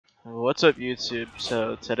What's up, YouTube?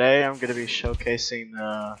 So today I'm gonna be showcasing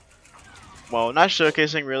well, not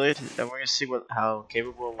showcasing really. I'm gonna see how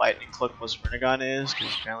capable Lightning Cloak plus Rinnegan is,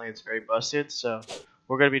 because apparently it's very busted. So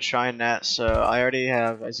we're gonna be trying that. So I already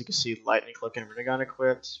have, as you can see, Lightning Cloak and Rinnegan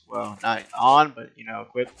equipped. Well, not on, but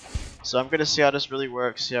equipped. So I'm gonna see how this really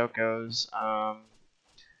works, see how it goes.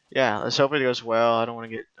 Yeah, let's hope it goes well. I don't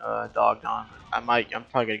want to get dogged on. I'm probably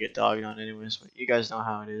gonna get dogged on anyways, but you guys know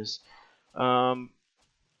how it is.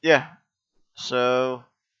 Yeah. So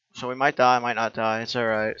we might die, might not die. It's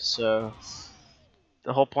alright. So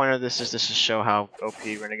the whole point of this is to show how OP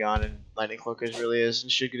Rinnegan and Lightning Cloak really is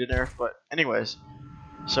and should get a nerf. But anyways,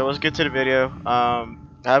 so let's get to the video. I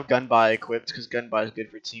have gun buy equipped because gun buy is good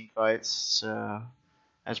for team fights. So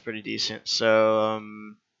that's pretty decent. So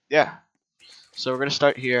yeah. So we're gonna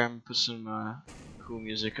start here. I'm gonna put some cool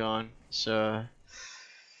music on. So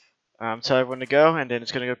tell everyone to go, and then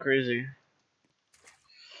it's gonna go crazy.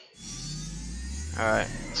 Alright,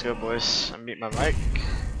 let's go, boys. I'm muting my mic.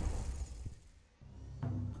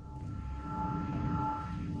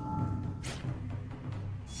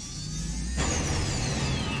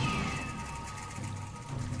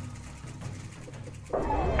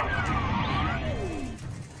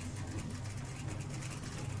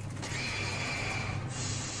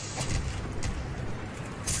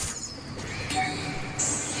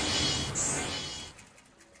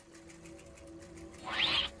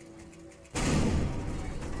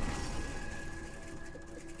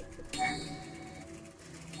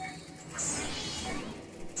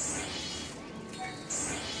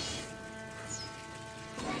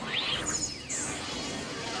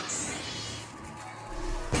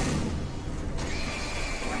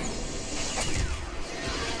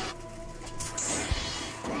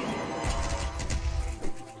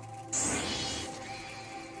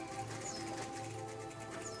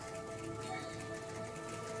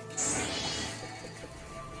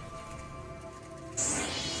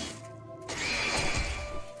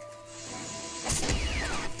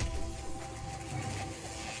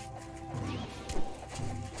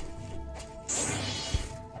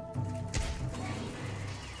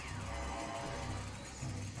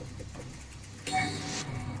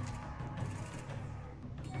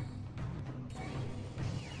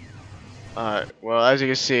 Alright, well, as you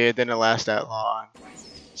can see, it didn't last that long.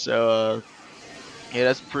 So, yeah,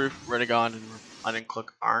 that's proof Rinnegan and Lightning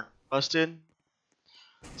Cloak aren't busted.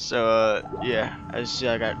 So, yeah, as you see,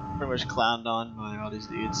 I got pretty much clowned on by all these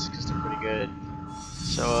dudes because they're pretty good.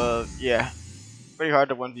 So, yeah, pretty hard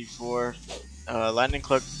to 1v4. Lightning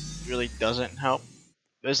Cloak really doesn't help.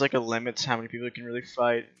 There's like a limit to how many people can really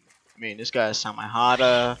fight. I mean, this guy has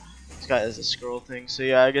Samihata, this guy has a scroll thing, so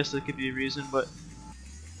yeah, I guess that could be a reason, but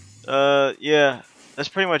yeah, that's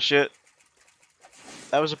pretty much it.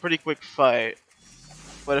 That was a pretty quick fight.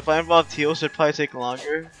 But if I involved heals, it'd probably take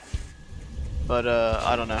longer. But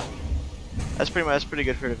I don't know. That's pretty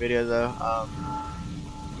good for the video though.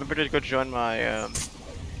 Remember to go join my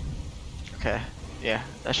okay. Yeah,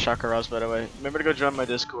 that's Shakaraz, by the way. Remember to go join my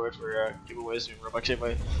Discord for giveaways and Robux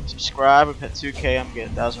giveaway. Subscribe, I'm at 2K, I'm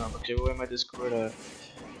getting 1,000 Robux giveaway in my Discord.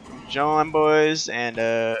 Join, boys, and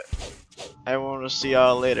everyone will see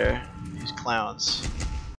y'all later. These clowns.